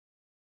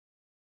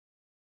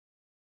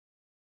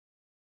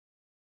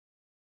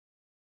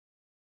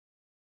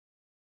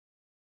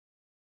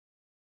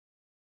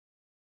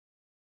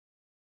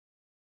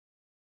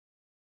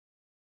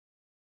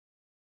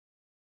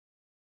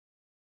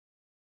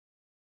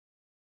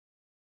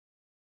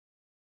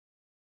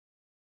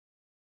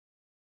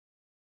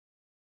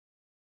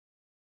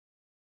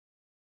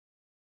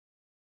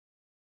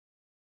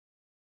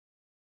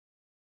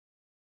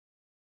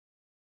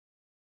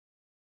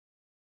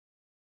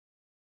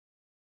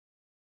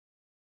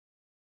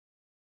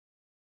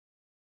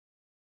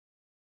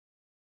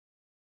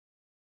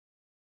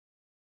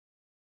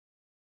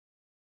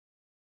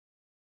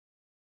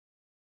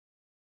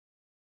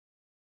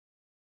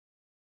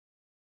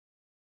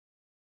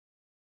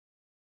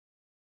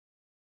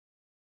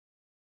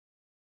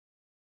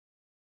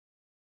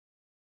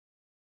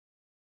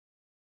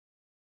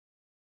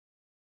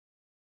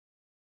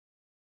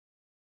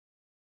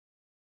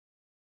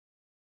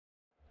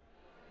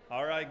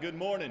All right, good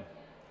morning.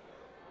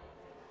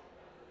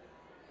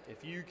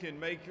 If you can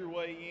make your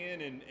way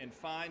in and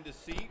find a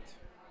seat,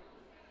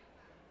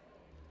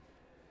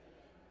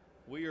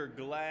 we are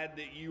glad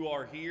that you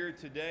are here.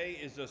 Today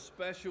is a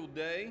special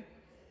day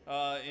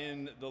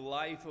in the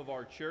life of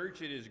our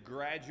church. It is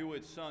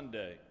Graduate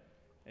Sunday.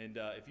 And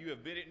if you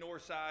have been at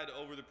Northside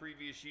over the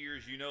previous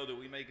years, you know that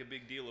we make a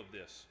big deal of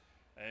this.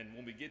 And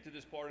when we get to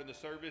this part of the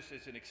service,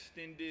 it's an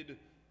extended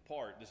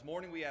part. This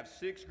morning we have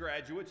 6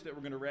 graduates that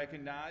we're going to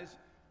recognize.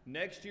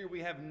 Next year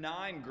we have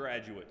 9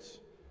 graduates.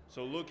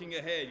 So looking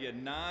ahead, you have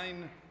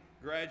 9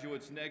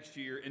 graduates next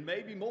year, and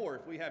maybe more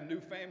if we have new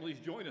families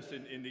join us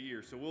in the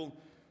year. So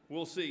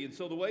we'll see. And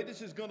so the way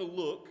this is going to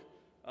look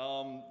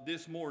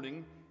this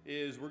morning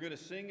is we're going to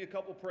sing a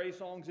couple praise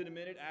songs in a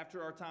minute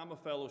after our time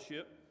of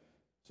fellowship.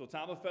 So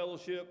time of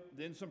fellowship,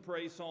 then some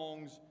praise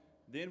songs,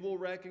 then we'll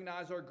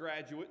recognize our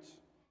graduates.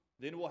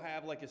 Then we'll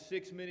have like a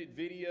 6-minute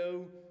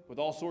video with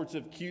all sorts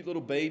of cute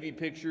little baby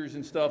pictures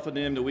and stuff of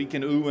them that we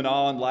can ooh and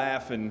ah and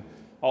laugh and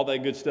all that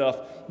good stuff.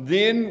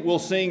 Then we'll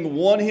sing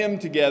one hymn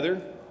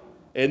together.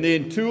 And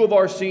then 2 of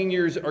our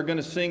seniors are going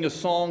to sing a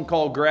song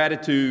called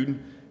Gratitude.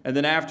 And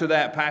then after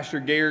that, Pastor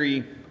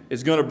Gary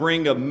is going to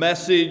bring a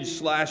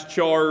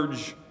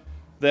message/charge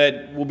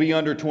that will be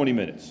under 20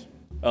 minutes.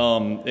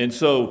 But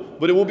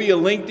it will be a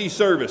lengthy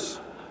service.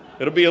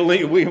 It'll be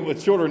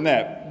it's shorter than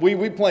that.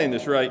 We plan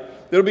this, right?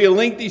 It'll be a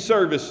lengthy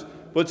service,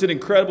 but it's an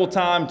incredible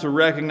time to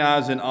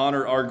recognize and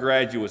honor our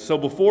graduates. So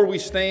before we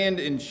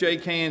stand and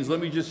shake hands, let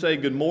me just say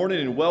good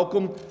morning and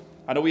welcome.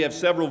 I know we have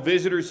several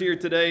visitors here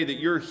today that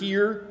you're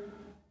here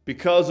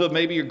because of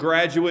maybe a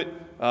graduate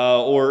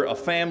or a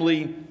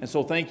family. And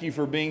so thank you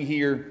for being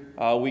here.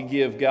 We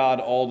give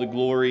God all the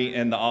glory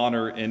and the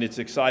honor, and it's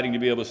exciting to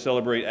be able to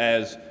celebrate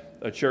as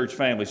a church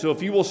family. So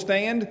if you will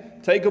stand,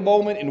 take a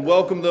moment and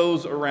welcome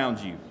those around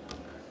you.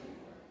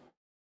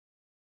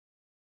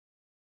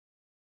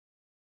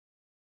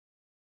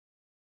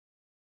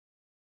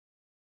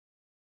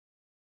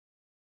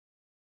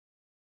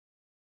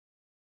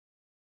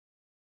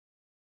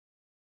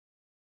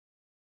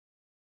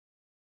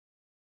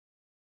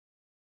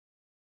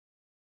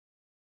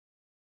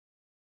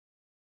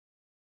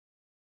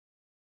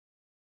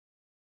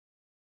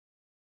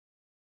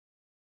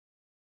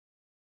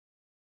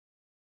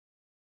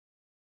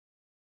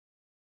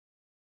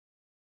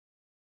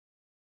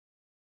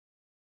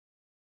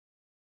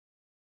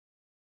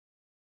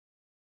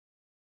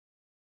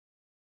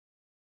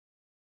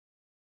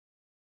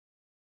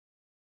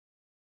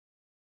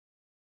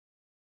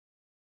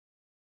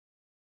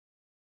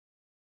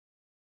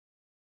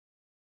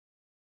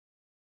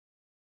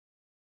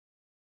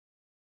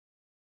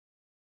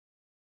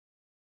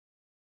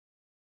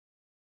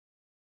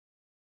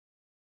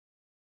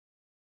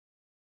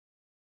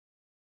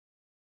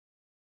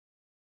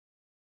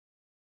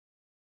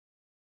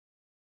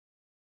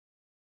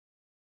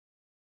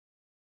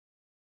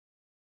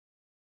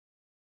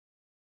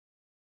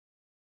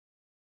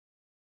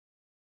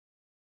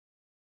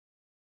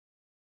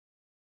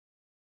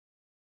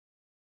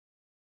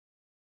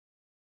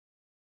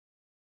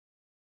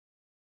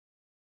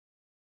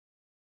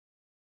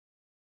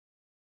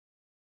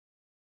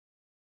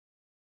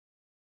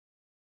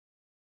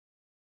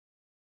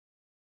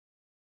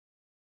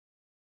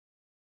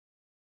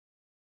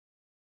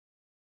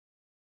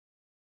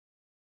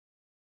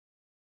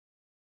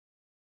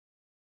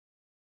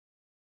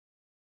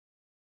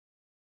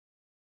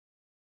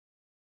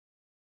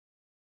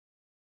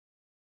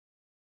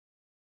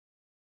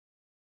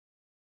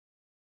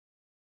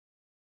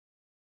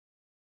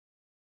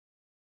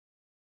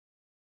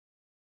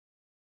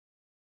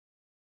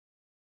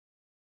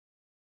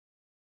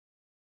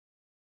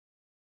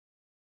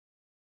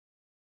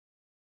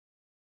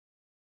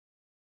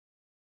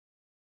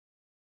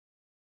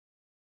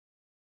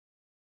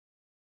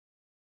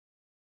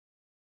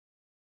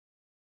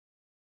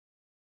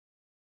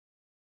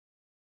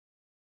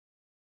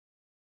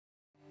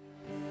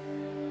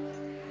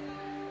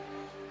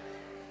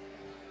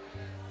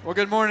 Well,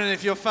 good morning.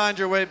 If you'll find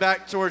your way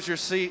back towards your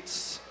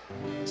seats,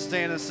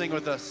 stand and sing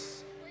with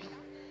us.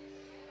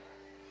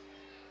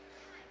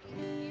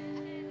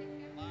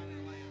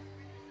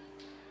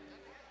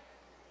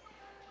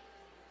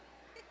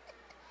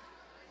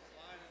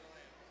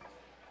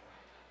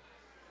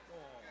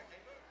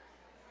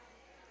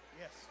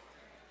 Yes.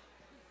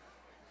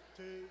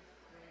 2, 3,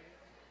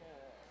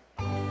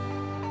 4.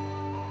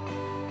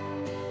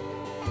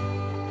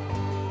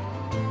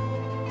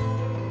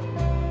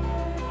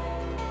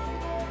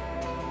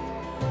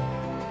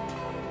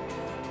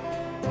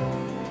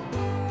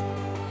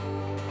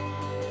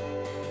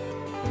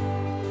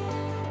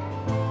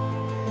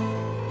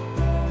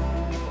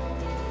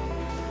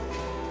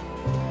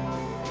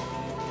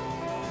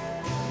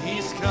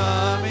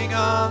 Coming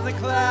on the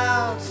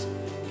clouds,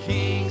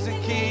 kings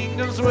and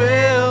kingdoms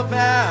will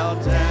bow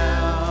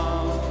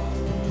down.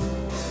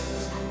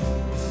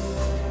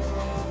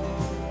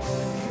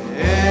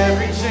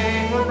 Every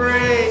chain will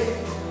break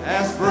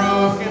as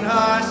broken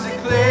hearts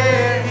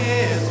declare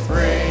His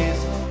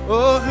praise.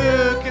 Oh,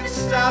 who can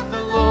stop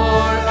the Lord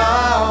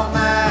Almighty?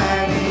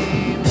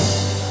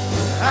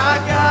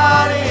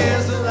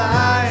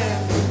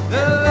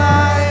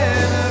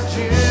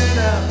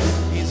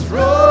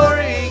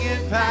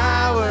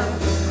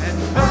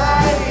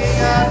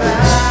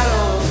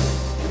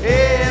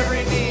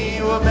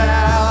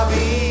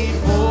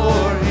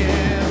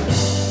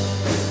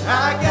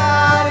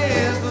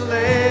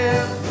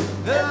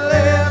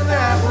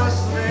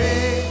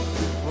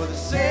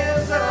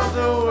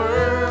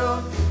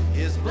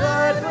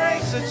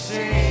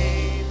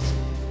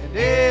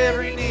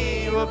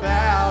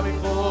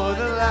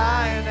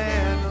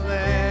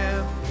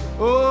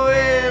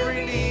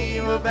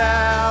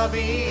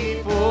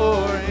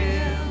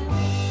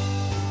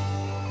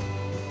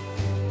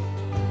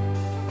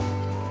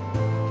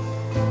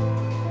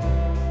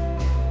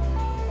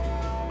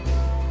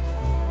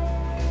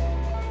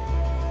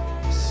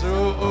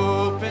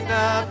 Open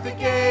up the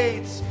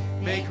gates,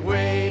 make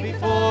way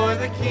before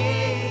the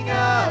King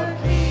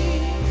of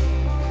Kings.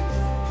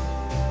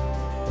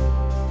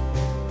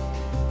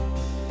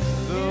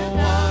 The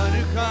one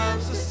who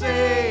comes to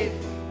save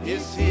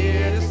is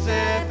here to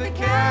set the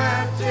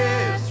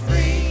captives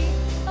free.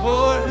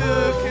 For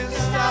who can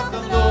stop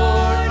the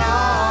Lord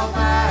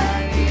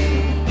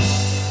Almighty?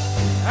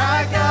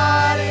 Our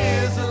God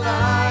is a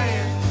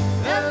lion,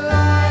 the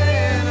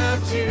Lion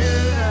of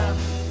Judah.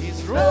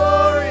 He's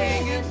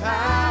roaring in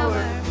power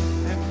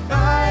and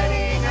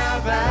fighting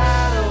our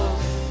battles.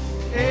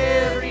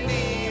 Every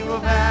knee will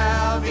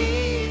bow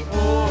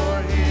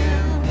before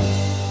him.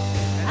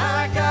 And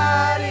our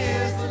God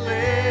is the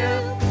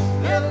Lamb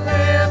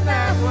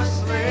that was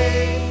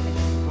slain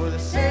for the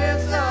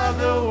sins of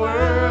the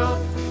world.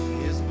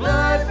 His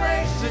blood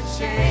breaks the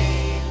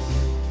chains,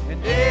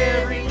 and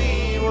every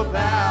knee will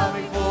bow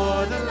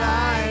before the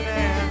Lion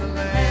and the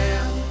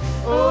Lamb.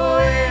 Oh,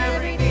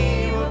 every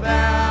knee will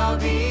bow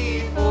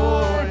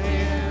before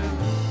him.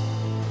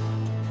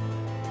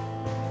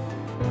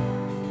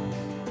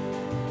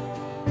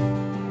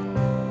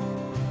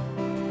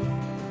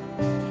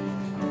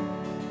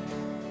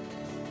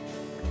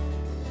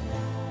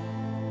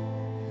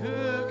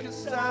 Who can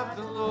stop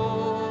the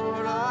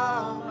Lord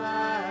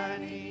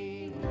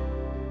Almighty?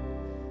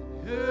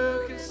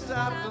 Who can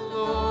stop the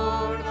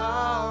Lord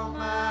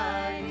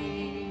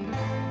Almighty?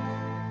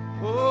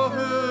 Oh,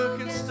 who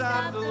can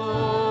stop the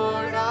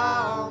Lord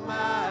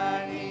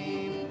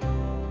Almighty?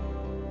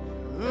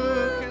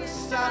 Who can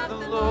stop the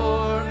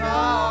Lord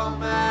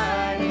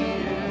Almighty?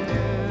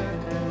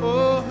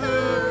 Oh,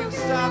 who can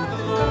stop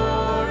the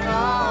Lord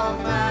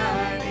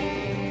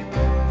Almighty?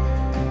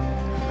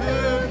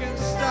 Who can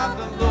stop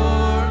the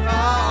Lord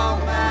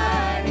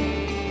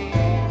Almighty?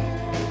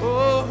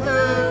 Oh,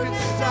 who can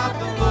stop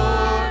the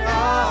Lord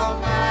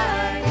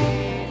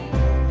Almighty?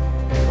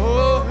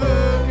 Oh, who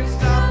can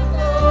stop the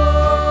Lord?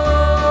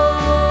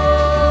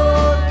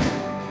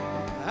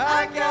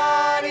 Our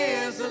God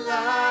is a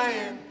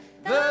lion,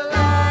 the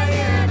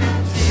Lion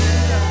of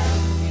Judah.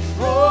 He's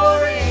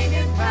roaring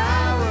in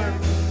power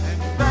and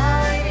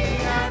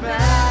fighting our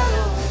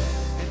battles,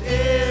 and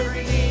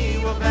every knee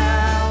will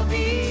bow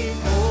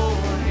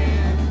before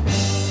him.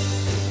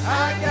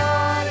 Our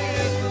God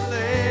is the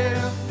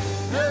Lamb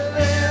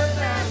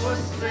that was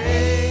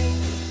slain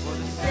for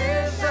the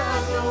sins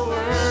of the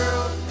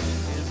world.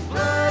 His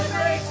blood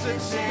breaks the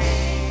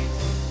chains,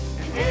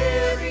 and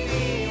every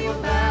knee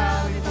will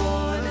bow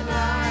before the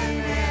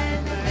Lion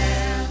and the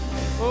Lamb.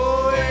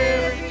 Oh,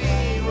 every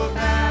knee will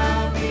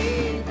bow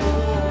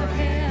before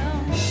him.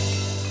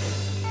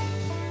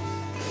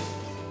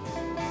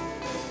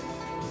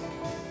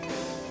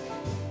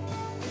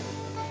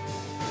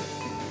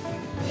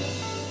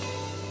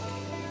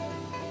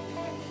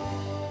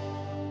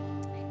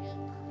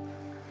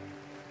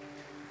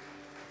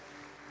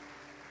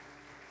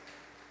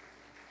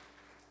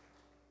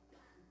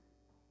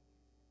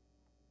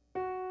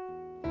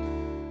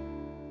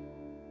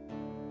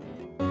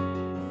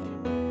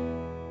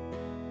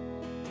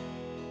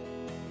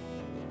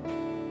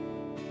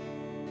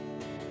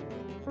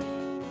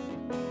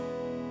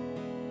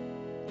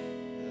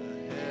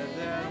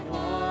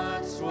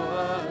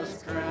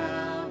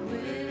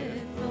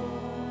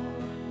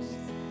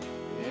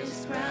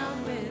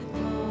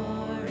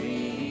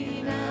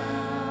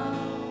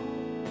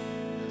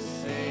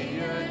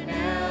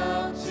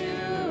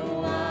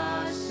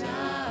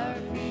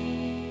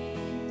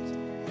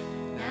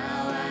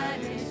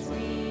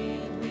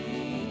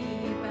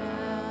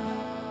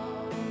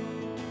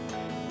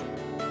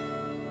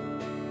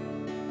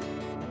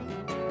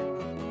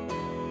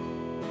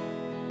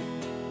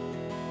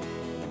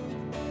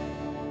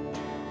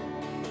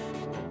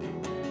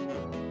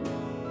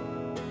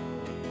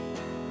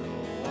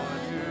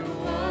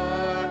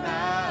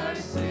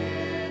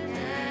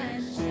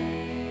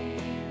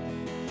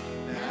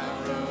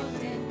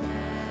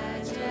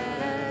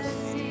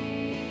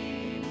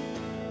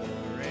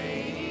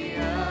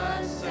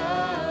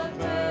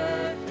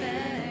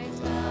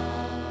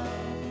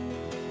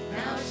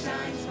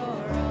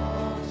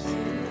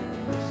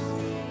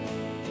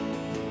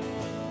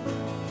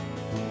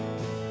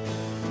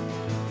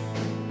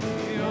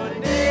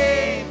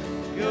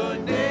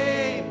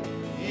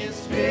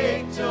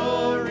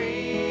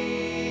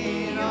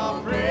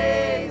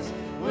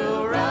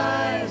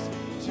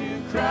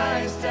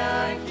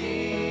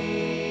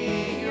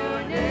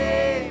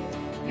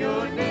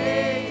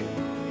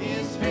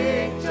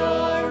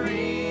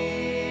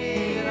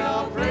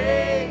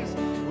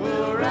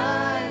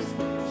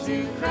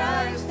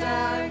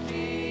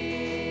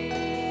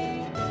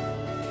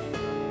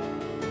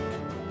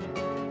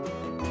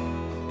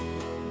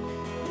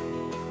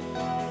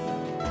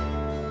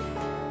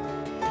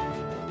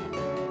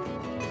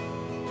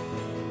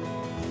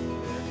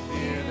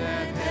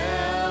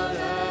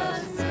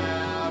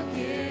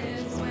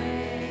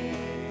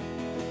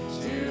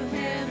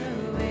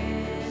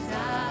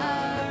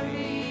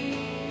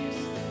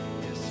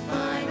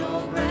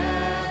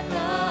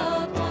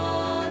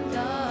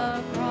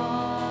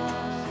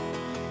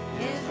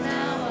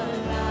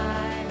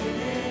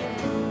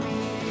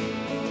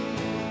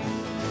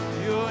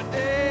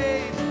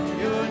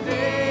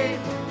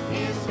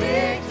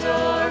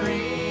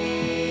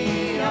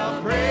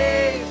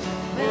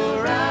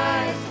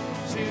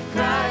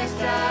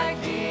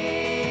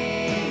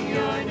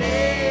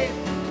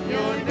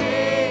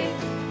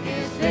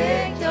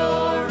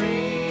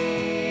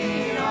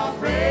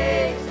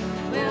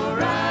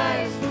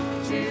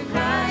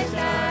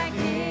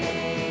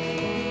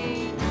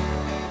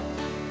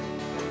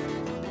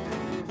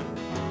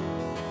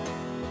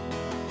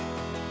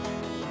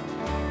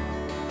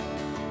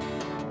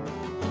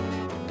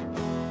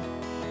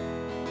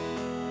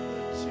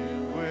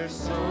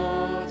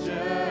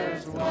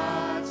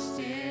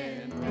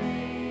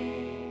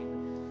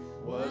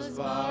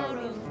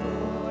 swallowed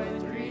for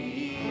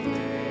 3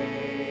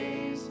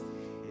 days.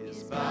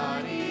 His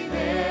body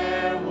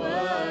there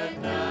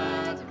would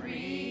not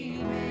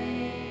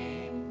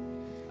remain.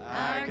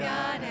 Our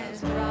God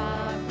has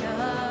robbed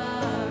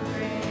the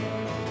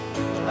grave.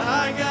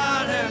 Our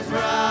God has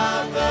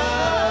robbed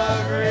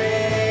the grave.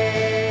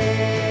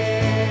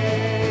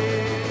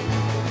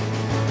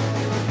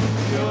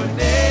 Your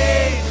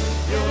name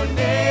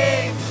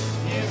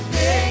is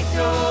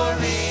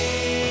victory.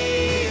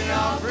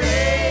 All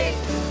praise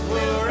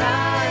will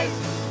rise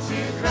to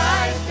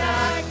Christ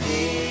our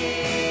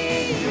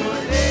King.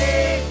 Your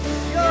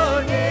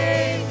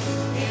name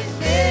is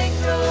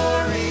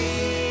victory.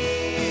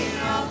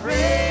 All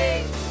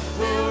praise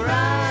will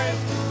rise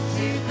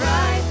to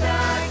Christ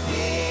our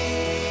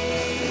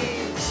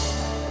King.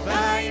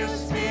 By your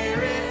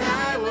Spirit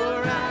I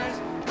will rise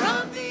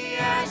from the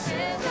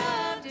ashes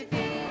of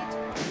defeat.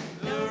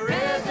 The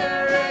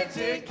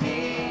resurrected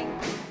King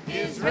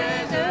is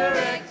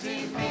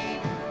resurrecting me.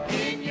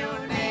 In your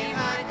name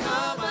I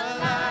come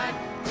alive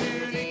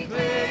to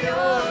declare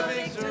your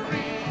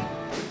victory.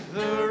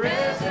 The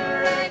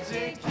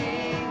resurrected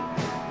King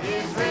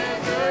is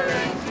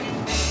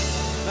resurrecting me.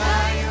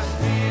 By your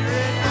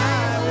Spirit I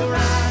will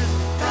rise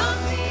from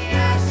the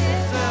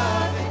ashes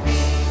of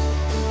defeat.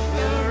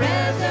 The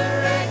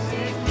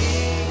resurrected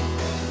King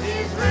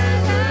is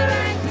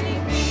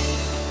resurrecting me.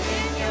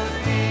 In your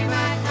name I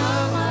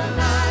come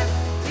alive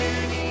to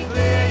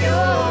declare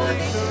your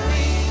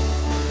victory.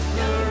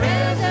 The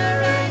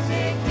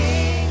resurrected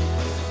King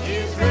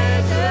is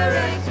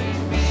resurrecting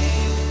me.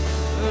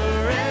 The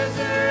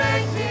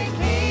resurrected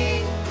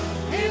King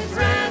is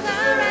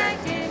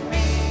resurrecting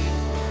me.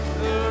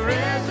 The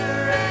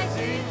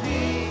resurrected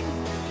King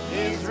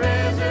is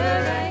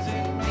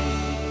resurrecting me.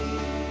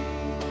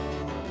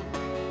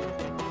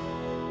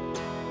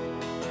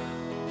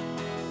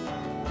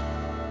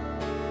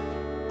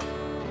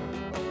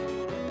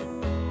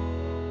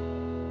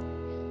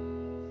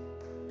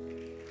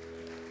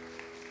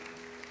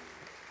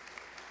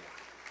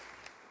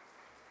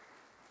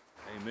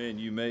 Amen.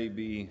 You may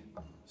be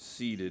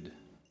seated.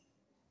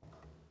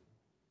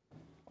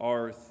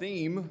 Our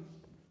theme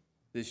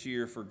this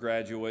year for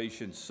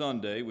Graduation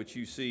Sunday, which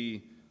you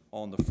see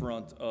on the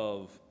front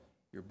of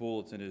your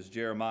bulletin, is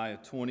Jeremiah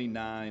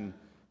 29,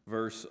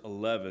 verse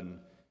 11,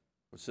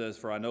 which says,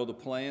 "For I know the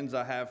plans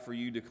I have for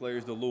you,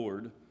 declares the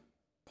Lord,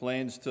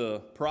 plans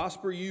to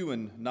prosper you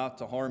and not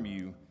to harm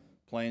you,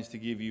 plans to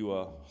give you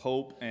a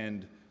hope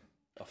and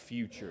a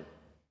future."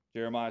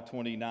 Jeremiah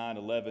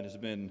 29:11 has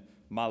been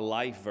my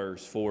life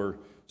verse for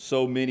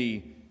so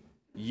many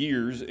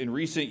years. In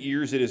recent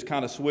years, it has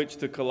kind of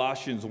switched to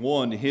Colossians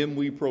 1, "Him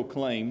we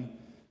proclaim,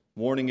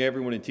 warning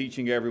everyone and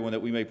teaching everyone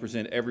that we may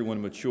present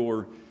everyone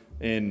mature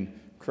in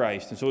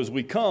Christ." And so as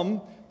we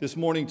come this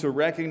morning to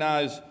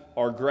recognize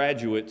our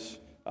graduates,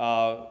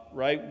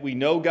 right, we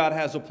know God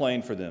has a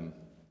plan for them.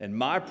 And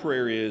my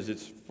prayer is,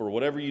 it's for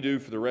whatever you do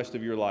for the rest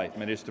of your life,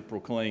 man, it's to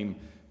proclaim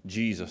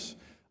Jesus.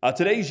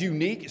 Today's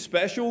unique,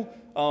 special,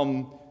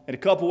 in a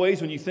couple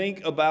ways. When you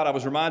think about, I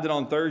was reminded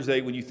on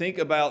Thursday, when you think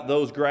about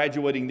those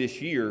graduating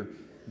this year,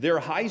 their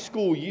high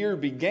school year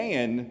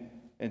began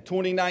in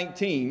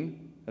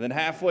 2019, and then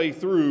halfway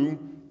through,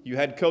 you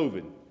had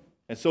COVID.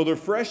 And so their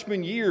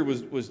freshman year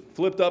was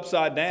flipped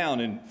upside down,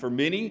 and for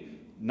many,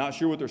 not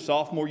sure what their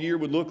sophomore year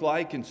would look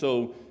like. And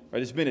so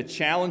it's been a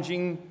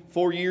challenging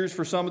 4 years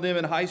for some of them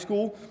in high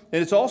school.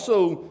 And it's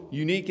also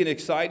unique and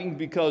exciting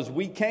because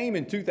we came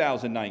in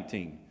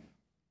 2019.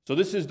 So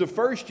this is the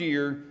first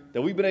year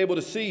that we've been able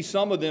to see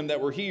some of them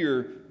that were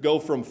here go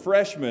from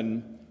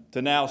freshmen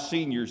to now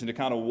seniors and to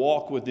kind of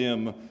walk with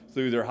them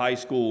through their high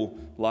school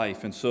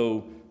life. And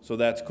so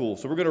that's cool.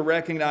 So we're going to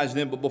recognize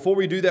them. But before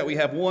we do that, we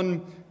have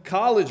one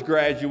college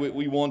graduate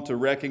we want to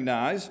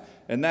recognize,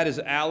 and that is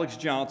Alex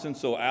Johnson.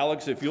 So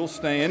Alex, if you'll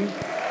stand.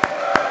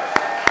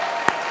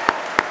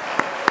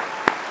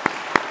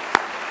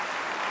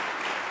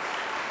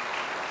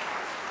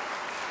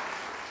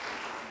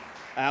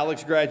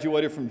 Alex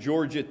graduated from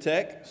Georgia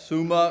Tech,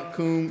 summa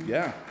cum,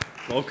 yeah.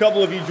 Well, a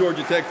couple of you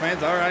Georgia Tech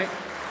fans, all right.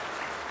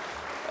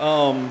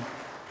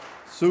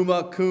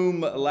 Summa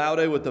cum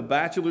laude with a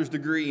bachelor's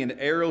degree in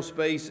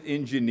aerospace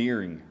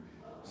engineering.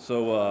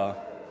 So,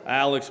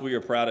 Alex, we are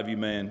proud of you,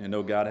 man, and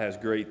know God has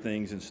great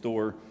things in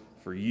store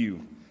for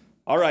you.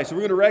 All right, so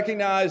we're going to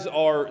recognize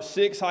our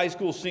 6 high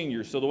school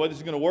seniors. So the way this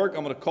is going to work,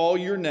 I'm going to call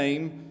your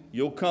name.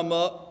 You'll come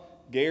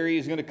up. Gary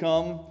is going to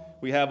come.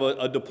 We have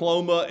a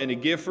diploma and a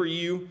gift for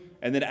you.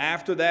 And then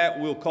after that,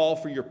 we'll call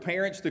for your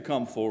parents to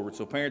come forward.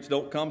 So parents,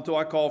 don't come till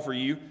I call for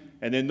you.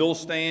 And then they'll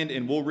stand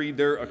and we'll read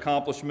their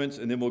accomplishments,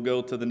 and then we'll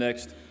go to the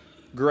next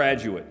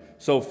graduate.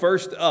 So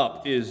first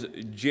up is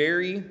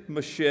Jerry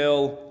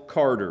Michelle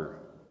Carter.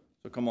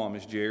 So come on,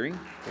 Miss Jerry,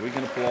 so we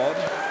can applaud.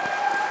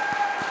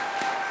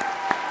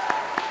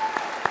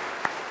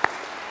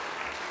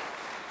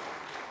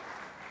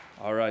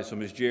 All right, so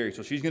Miss Jerry,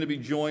 so she's going to be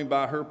joined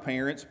by her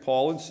parents,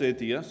 Paul and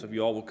Cynthia. So if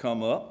you all will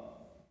come up.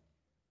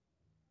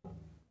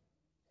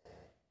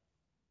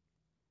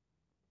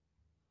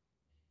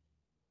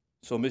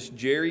 So Miss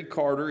Jerry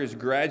Carter is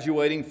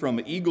graduating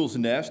from Eagles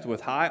Nest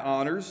with high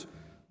honors,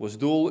 was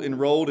dual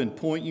enrolled in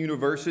Point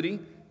University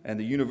and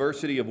the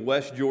University of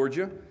West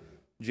Georgia.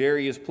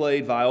 Jerry has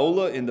played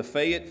viola in the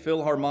Fayette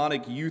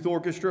Philharmonic Youth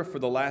Orchestra for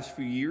the last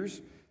few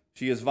years.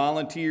 She has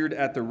volunteered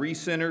at the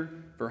Reese Center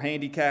for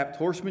Handicapped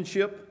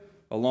Horsemanship,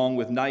 along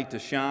with Night to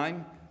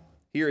Shine.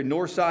 Here at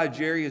Northside,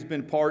 Jerry has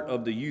been part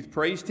of the youth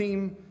praise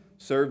team,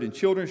 served in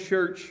children's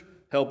church,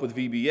 helped with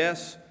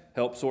VBS,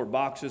 helped sort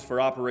boxes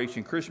for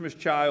Operation Christmas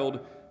Child.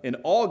 In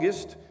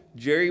August,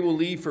 Jerry will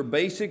leave for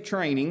basic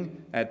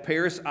training at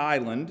Paris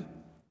Island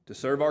to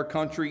serve our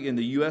country in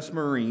the U.S.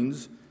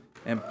 Marines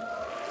and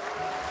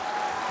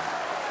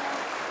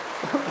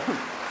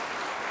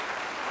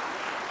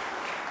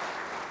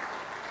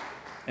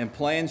and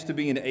plans to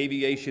be an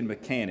aviation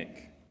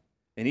mechanic.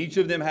 And each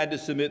of them had to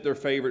submit their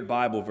favorite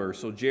Bible verse.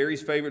 So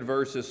Jerry's favorite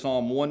verse is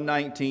Psalm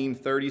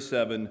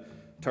 119:37.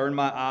 Turn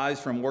my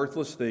eyes from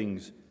worthless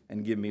things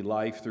and give me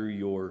life through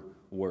your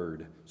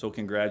word. So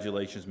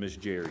congratulations, Miss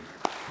Jerry.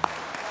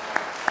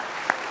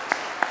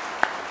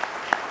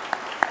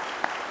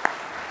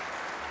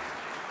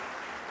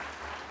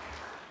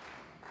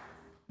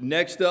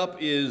 Next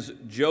up is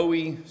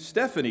Joey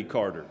Stephanie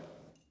Carter.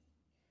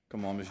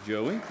 Come on, Miss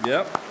Joey.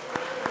 Yep.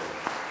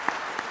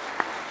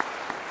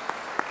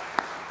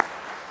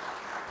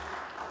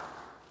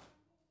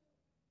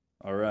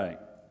 All right.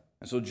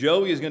 And so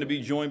Joey is going to be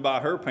joined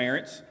by her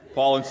parents,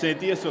 Paul and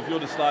Cynthia, so if you'll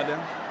just slide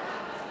down.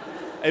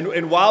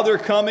 And while they're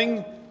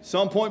coming,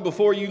 some point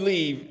before you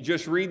leave,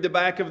 just read the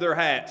back of their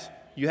hats.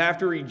 You have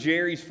to read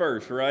Jerry's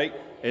first, right?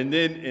 And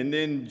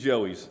then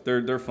Joey's.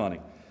 They're funny.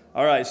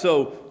 All right,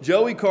 so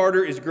Joey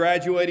Carter is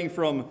graduating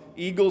from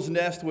Eagles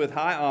Nest with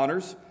high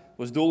honors,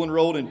 was dual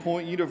enrolled in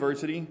Point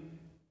University.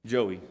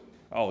 Joey.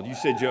 Oh, you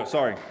said Joe.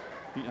 Sorry.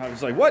 I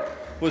was like, what?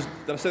 Did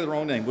I say the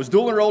wrong name? Was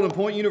dual enrolled in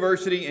Point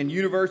University and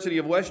University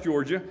of West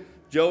Georgia.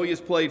 Joey has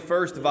played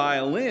first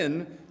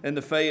violin in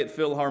the Fayette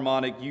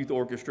Philharmonic Youth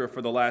Orchestra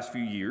for the last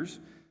few years.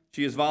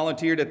 She has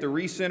volunteered at the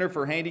Reese Center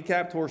for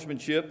Handicapped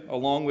Horsemanship,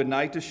 along with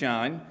Night to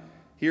Shine.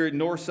 Here at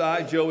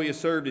Northside, Joey has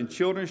served in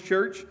children's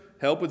church,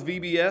 helped with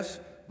VBS,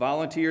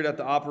 volunteered at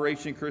the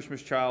Operation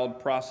Christmas Child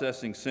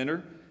Processing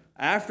Center.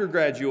 After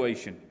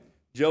graduation,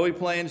 Joey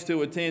plans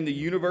to attend the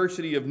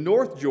University of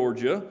North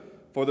Georgia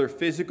for their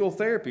physical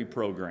therapy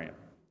program.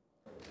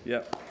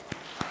 Yep.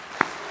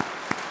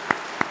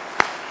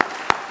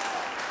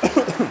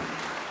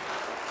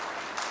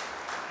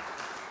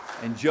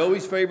 And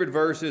Joey's favorite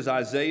verse is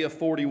Isaiah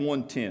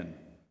 41:10.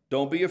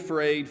 Don't be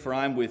afraid, for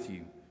I am with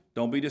you.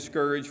 Don't be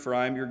discouraged, for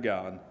I am your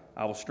God.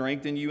 I will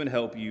strengthen you and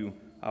help you.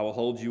 I will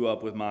hold you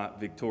up with my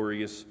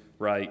victorious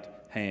right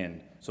hand.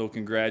 So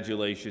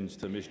congratulations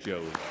to Miss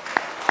Joey.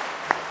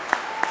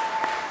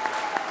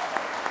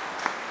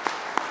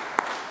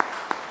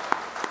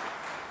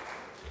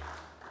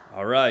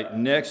 All right,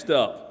 next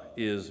up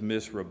is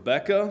Miss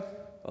Rebecca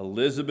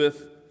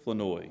Elizabeth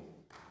Flanoy.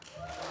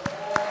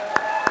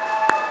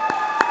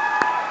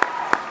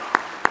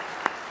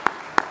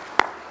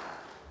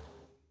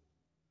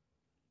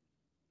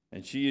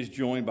 And she is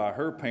joined by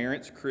her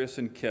parents, Chris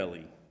and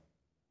Kelly.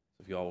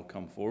 If y'all will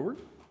come forward.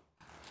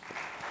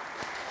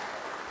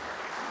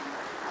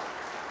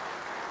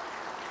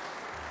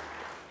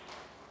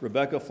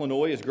 Rebecca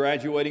Flanoy is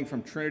graduating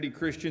from Trinity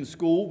Christian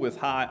School with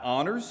high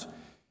honors.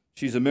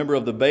 She's a member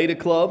of the Beta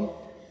Club,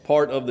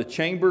 part of the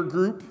chamber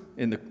group.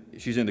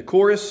 She's in the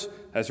chorus,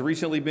 has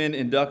recently been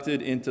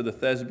inducted into the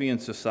Thespian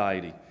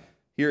Society.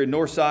 Here at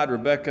Northside,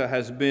 Rebecca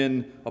has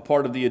been a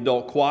part of the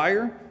adult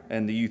choir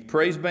and the youth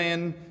praise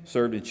band,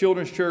 served in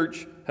children's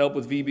church, helped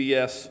with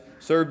VBS,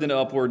 served in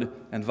Upward,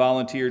 and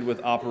volunteered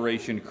with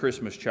Operation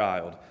Christmas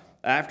Child.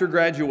 After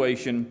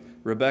graduation,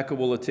 Rebecca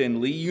will attend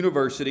Lee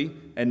University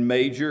and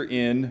major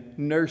in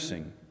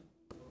nursing.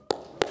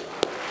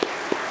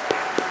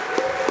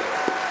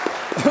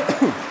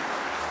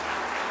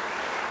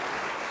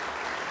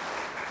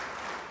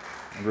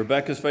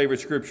 Rebecca's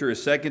favorite scripture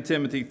is 2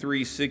 Timothy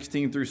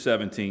 3:16 through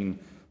 17.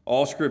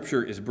 All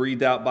scripture is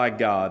breathed out by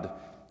God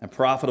and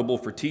profitable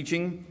for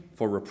teaching,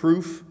 for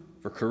reproof,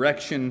 for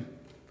correction,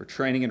 for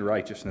training in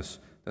righteousness,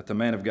 that the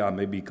man of God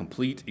may be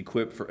complete,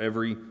 equipped for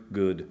every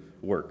good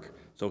work.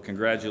 So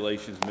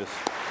congratulations, Miss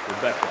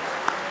Rebecca.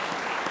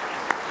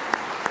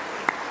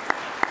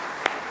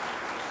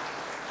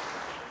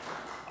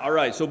 All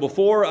right, so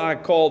before I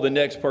call the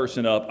next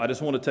person up, I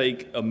just want to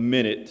take a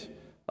minute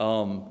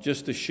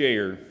just to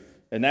share.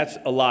 And that's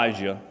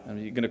Elijah. I'm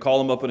going to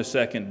call him up in a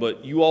second.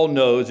 But you all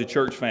know as a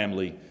church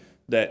family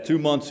that 2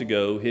 months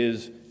ago,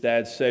 his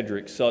dad,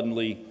 Cedric,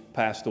 suddenly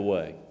passed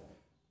away.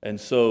 And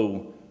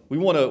so we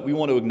want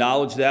to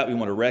acknowledge that. We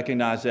want to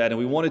recognize that. And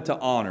we wanted to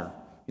honor,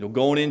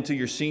 going into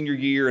your senior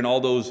year and all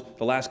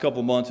the last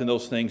couple months and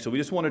those things. So we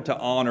just wanted to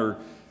honor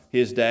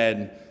his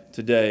dad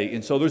today.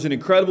 And so there's an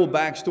incredible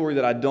backstory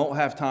that I don't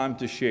have time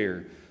to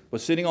share. But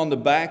sitting on the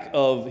back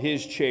of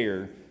his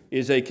chair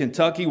is a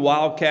Kentucky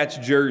Wildcats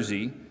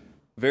jersey,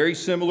 very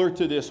similar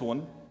to this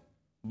one,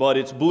 but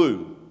it's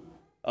blue.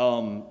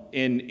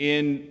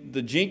 In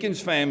the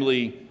Jenkins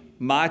family,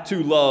 my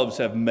two loves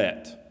have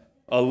met.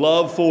 a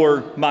love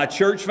for my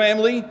church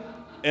family,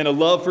 and a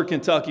love for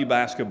Kentucky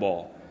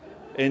basketball.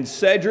 And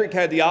Cedric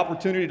had the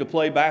opportunity to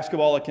play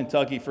basketball at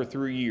Kentucky for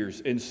 3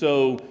 years. And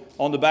so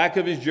on the back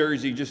of his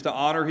jersey, just to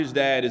honor his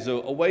dad, is a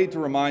way to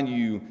remind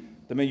you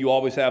that, man, you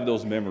always have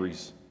those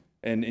memories.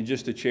 And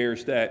just to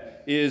cherish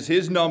that is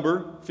his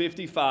number,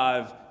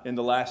 55, and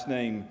the last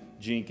name,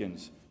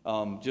 Jenkins.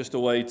 Just a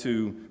way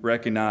to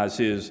recognize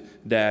his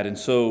dad. And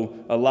so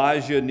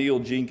Elijah Neal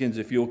Jenkins,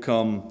 if you'll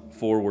come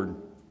forward.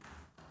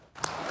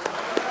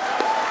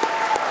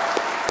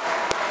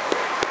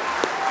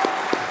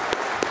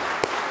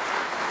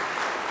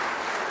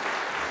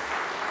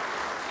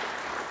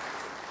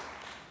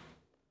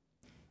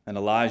 And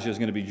Elijah is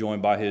going to be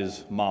joined by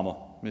his mama,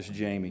 Miss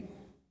Jamie.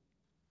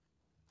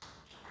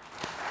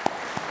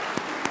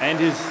 And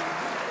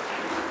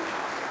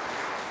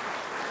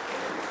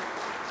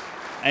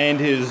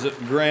his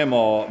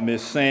grandma,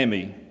 Miss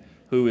Sammy,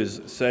 who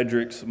is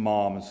Cedric's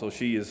mom. And so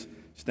she is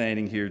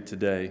standing here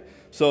today.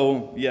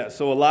 So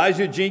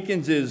Elijah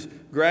Jenkins is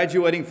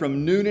graduating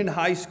from Noonan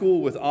High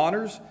School with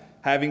honors,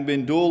 having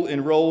been dual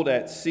enrolled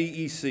at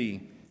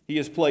CEC. He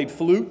has played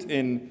flute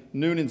in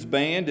Noonan's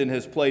band and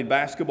has played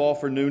basketball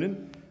for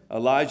Noonan.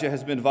 Elijah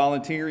has been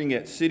volunteering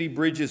at City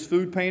Bridges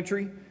Food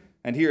Pantry.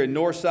 And here at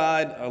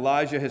Northside,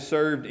 Elijah has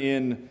served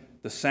in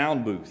the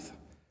sound booth.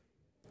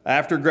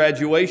 After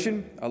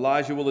graduation,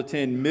 Elijah will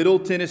attend Middle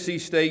Tennessee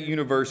State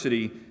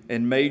University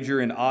and major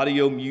in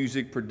audio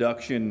music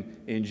production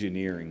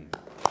engineering.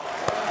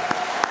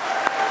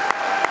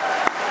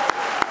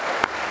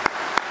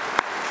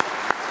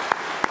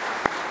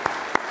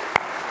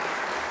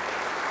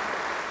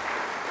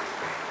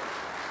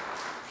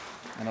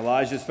 And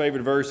Elijah's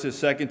favorite verse is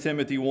 2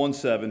 Timothy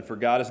 1:7, "For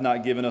God has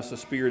not given us a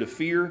spirit of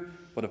fear,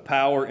 but of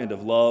power and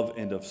of love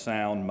and of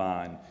sound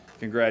mind."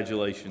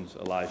 Congratulations,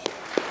 Elijah.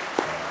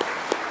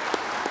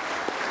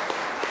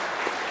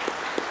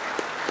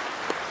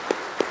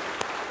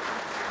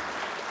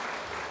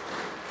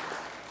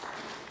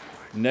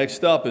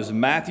 Next up is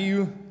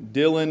Matthew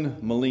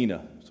Dylan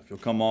Molina. So if you'll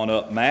come on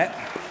up, Matt.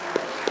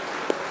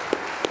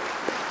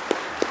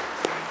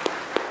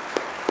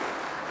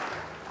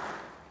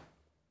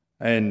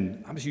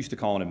 And I'm just used to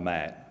calling him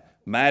Matt.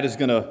 Matt is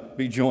going to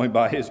be joined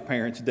by his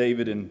parents,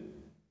 David and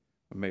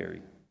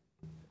Mary.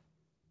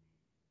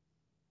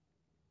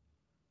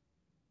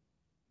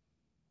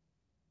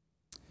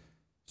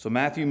 So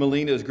Matthew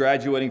Molina is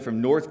graduating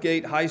from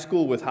Northgate High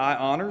School with high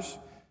honors.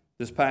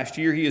 This past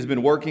year, he has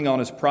been working on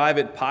his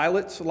private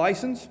pilot's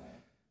license.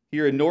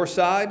 Here at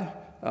Northside,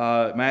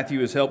 Matthew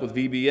has helped with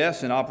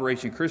VBS and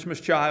Operation Christmas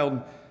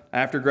Child.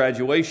 After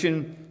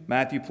graduation,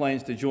 Matthew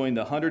plans to join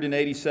the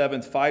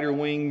 187th Fighter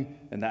Wing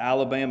and the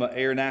Alabama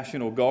Air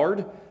National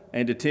Guard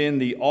and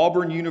attend the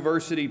Auburn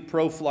University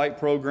Pro Flight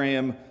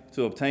Program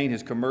to obtain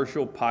his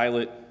commercial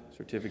pilot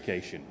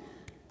certification.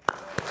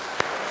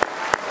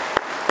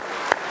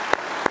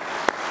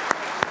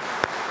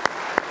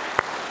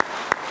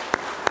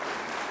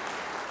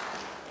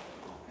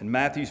 And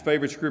Matthew's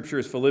favorite scripture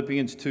is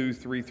Philippians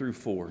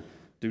 2:3-4.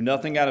 "Do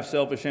nothing out of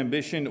selfish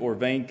ambition or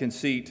vain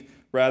conceit.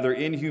 Rather,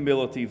 in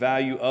humility,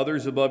 value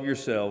others above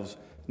yourselves,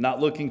 not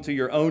looking to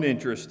your own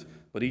interest,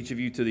 but each of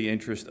you to the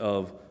interest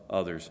of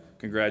others."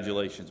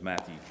 Congratulations,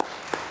 Matthew.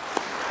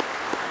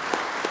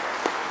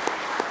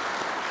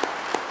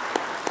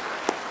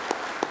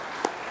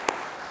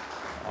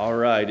 All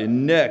right,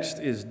 and next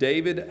is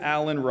David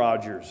Allen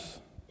Rogers.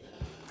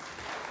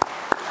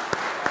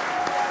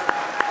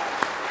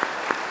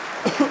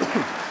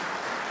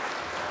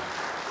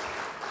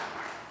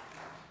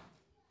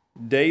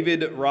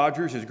 David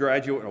Rogers is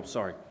graduating. Oh,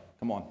 sorry.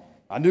 Come on.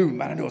 I knew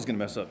I was going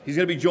to mess up. He's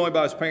going to be joined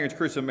by his parents,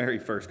 Chris and Mary,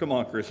 first. Come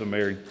on, Chris and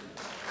Mary.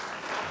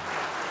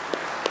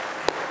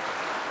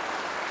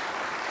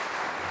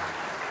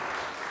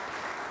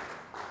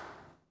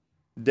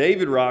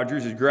 David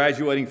Rogers is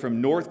graduating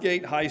from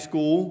Northgate High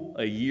School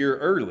a year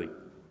early.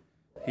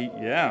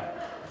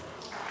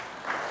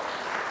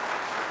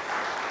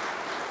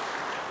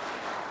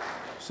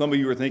 Some of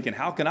you are thinking,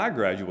 how can I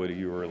graduate a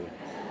year early?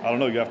 I don't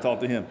know. You have to talk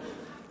to him.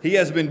 He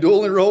has been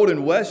dual enrolled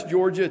in West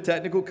Georgia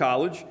Technical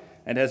College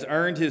and has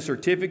earned his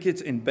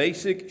certificates in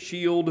basic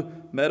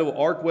shield metal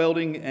arc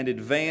welding and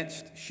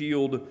advanced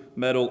shield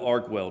metal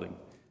arc welding.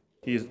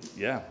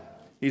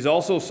 He's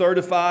also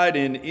certified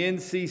in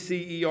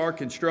NCCER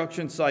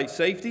construction site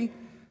safety.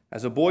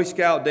 As a Boy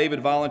Scout, David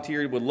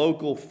volunteered with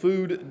local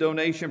food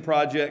donation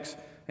projects,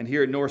 and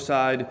here at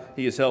Northside,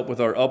 he has helped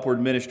with our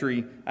Upward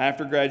ministry.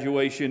 After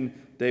graduation,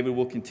 David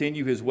will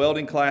continue his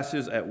welding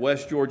classes at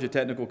West Georgia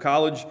Technical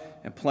College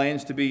and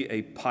plans to be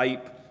a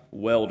pipe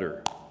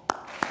welder.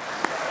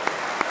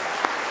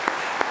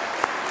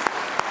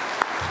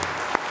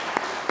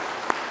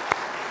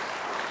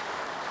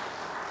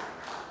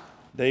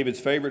 David's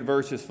favorite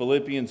verse is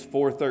Philippians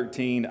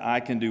 4:13, "I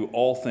can do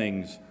all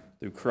things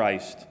through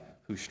Christ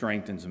who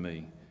strengthens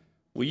me."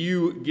 Will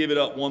you give it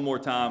up one more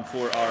time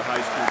for our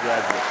high school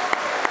graduates?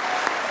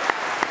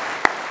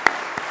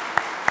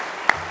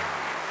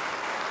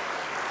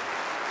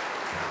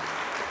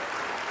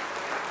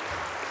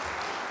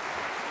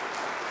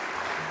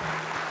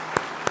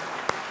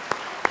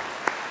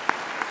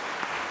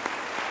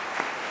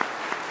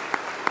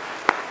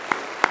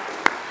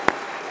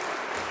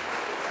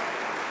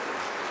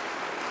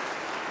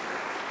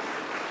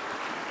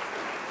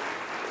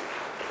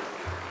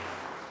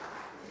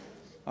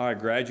 All right,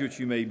 graduates,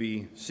 you may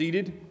be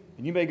seated,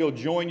 and you may go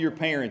join your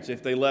parents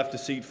if they left a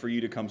seat for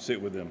you to come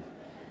sit with them.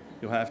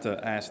 You'll have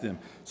to ask them.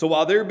 So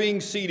while they're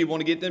being seated,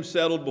 want to get them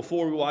settled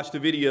before we watch the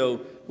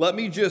video, let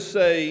me just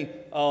say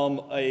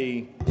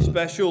a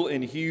special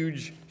and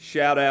huge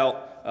shout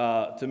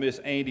out to Miss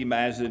Andy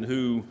Mazin,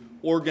 who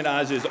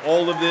organizes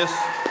all of this.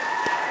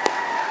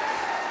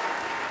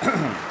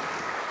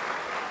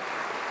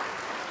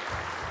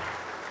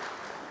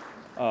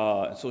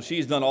 So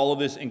she's done all of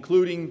this,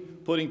 including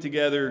putting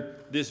together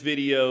this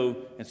video,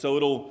 and so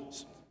it'll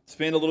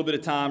spend a little bit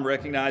of time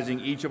recognizing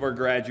each of our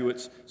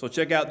graduates. So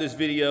check out this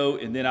video,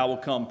 and then I will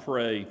come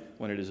pray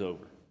when it is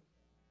over.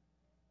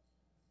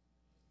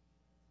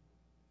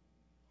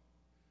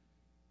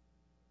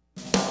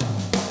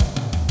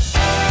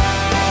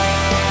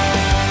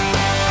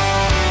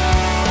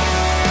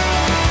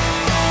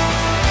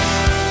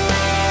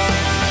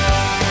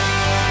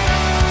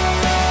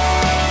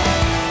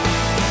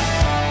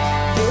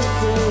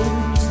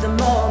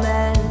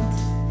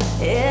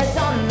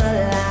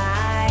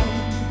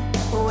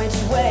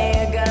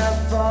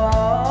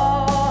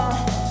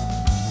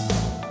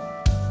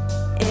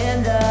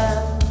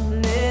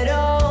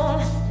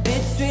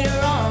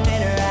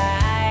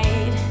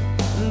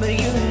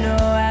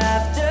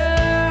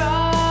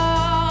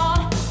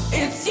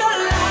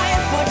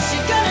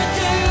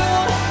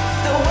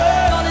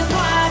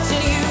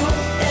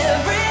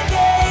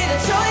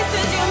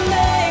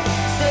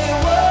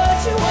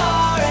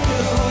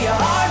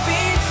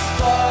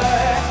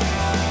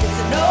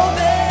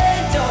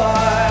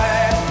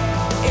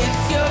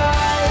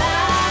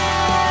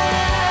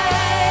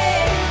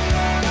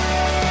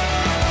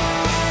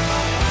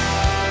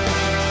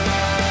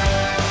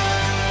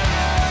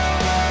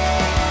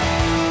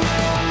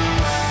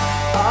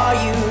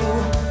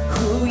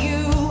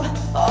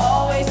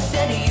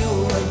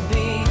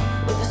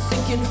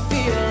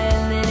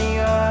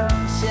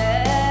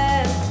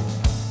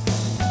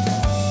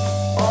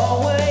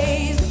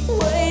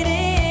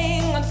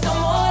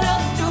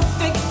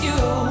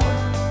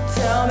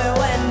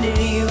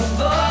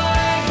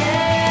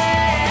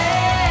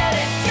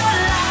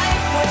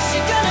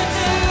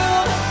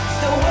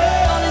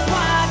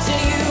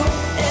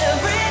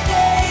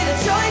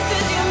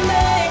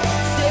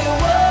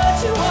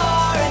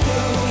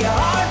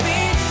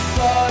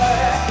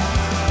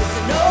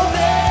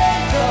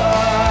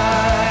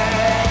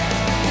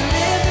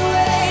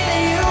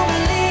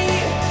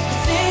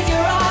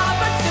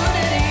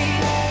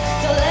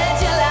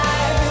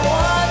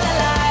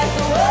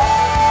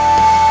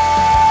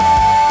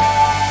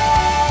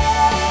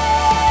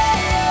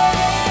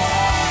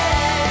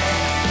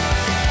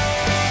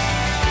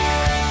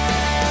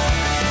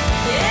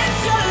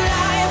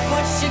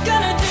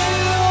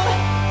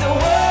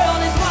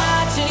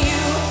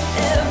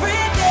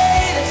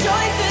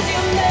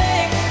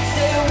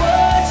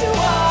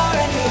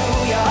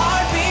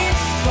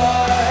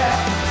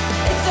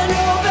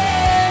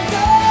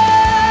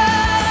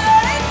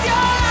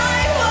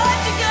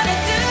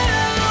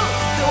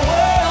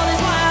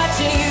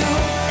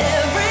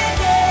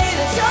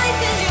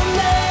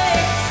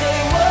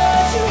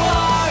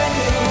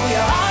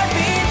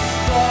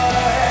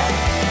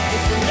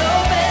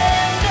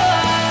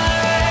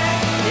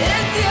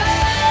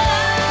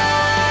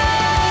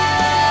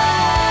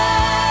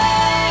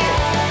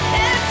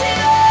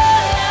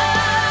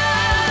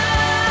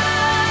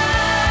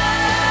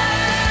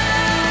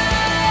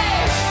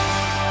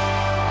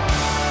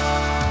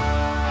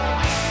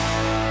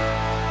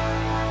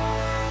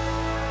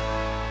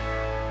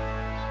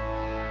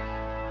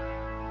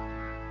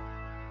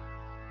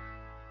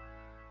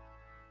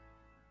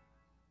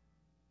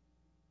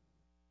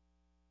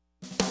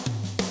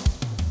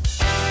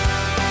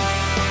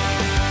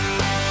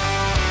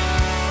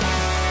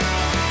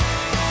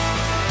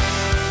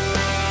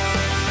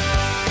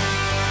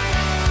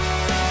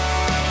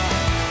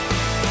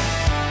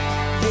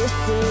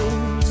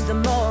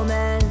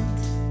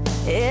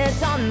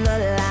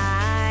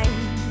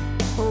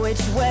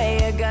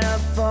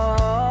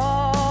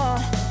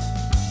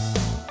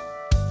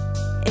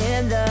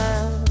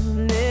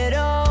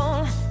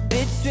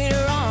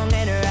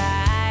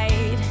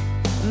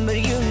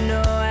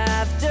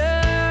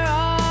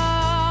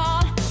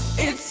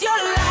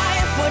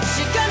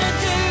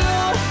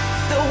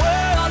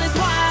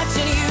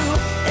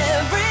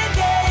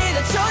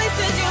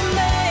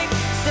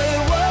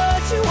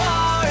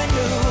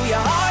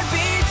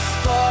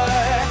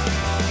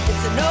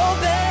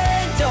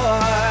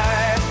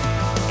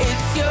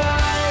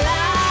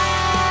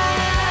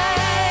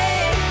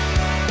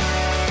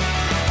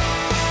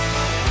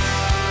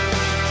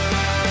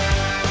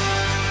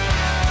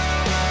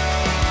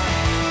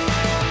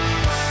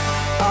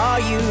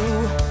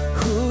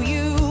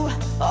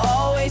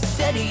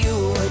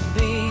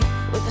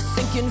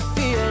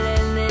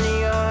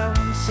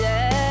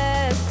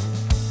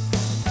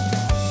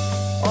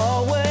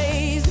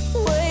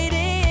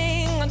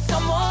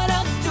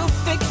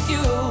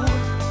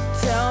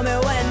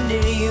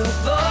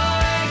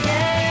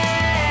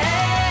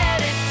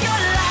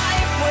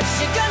 What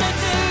you gonna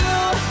do?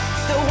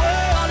 The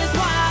world is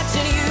wide.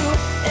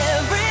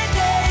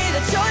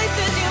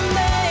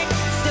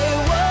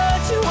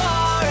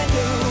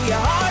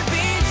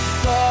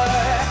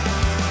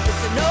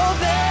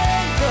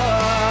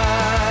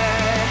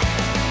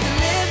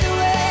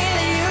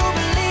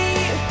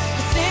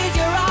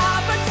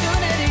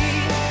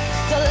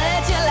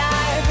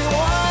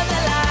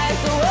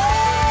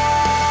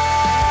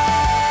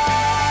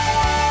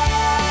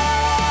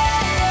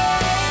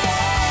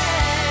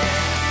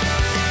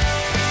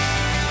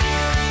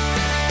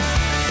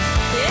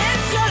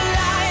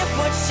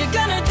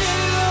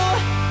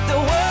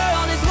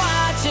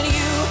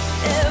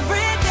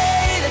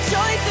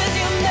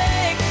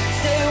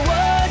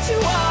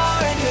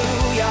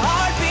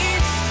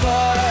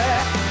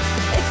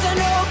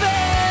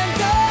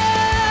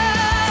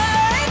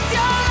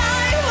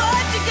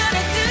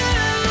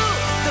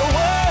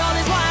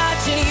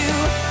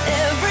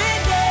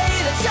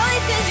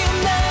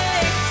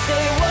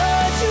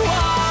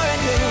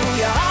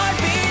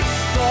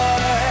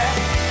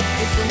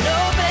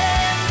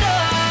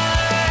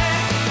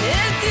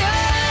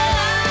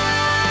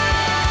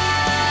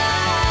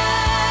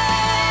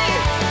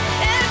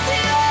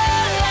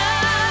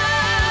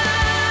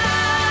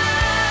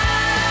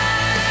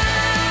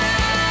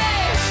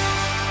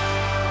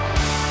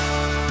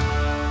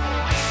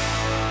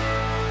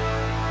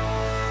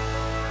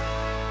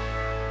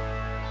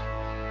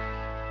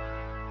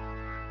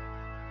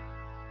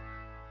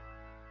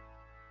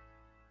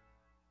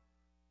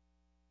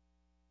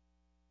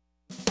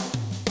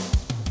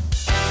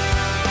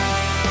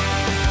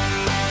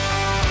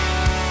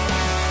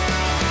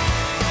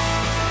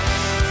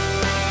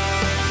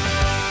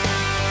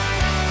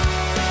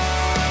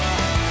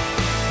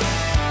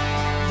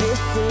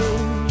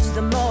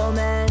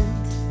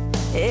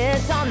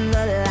 on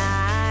the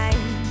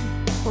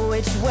line.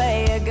 Which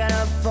way you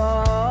gonna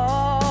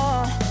fall?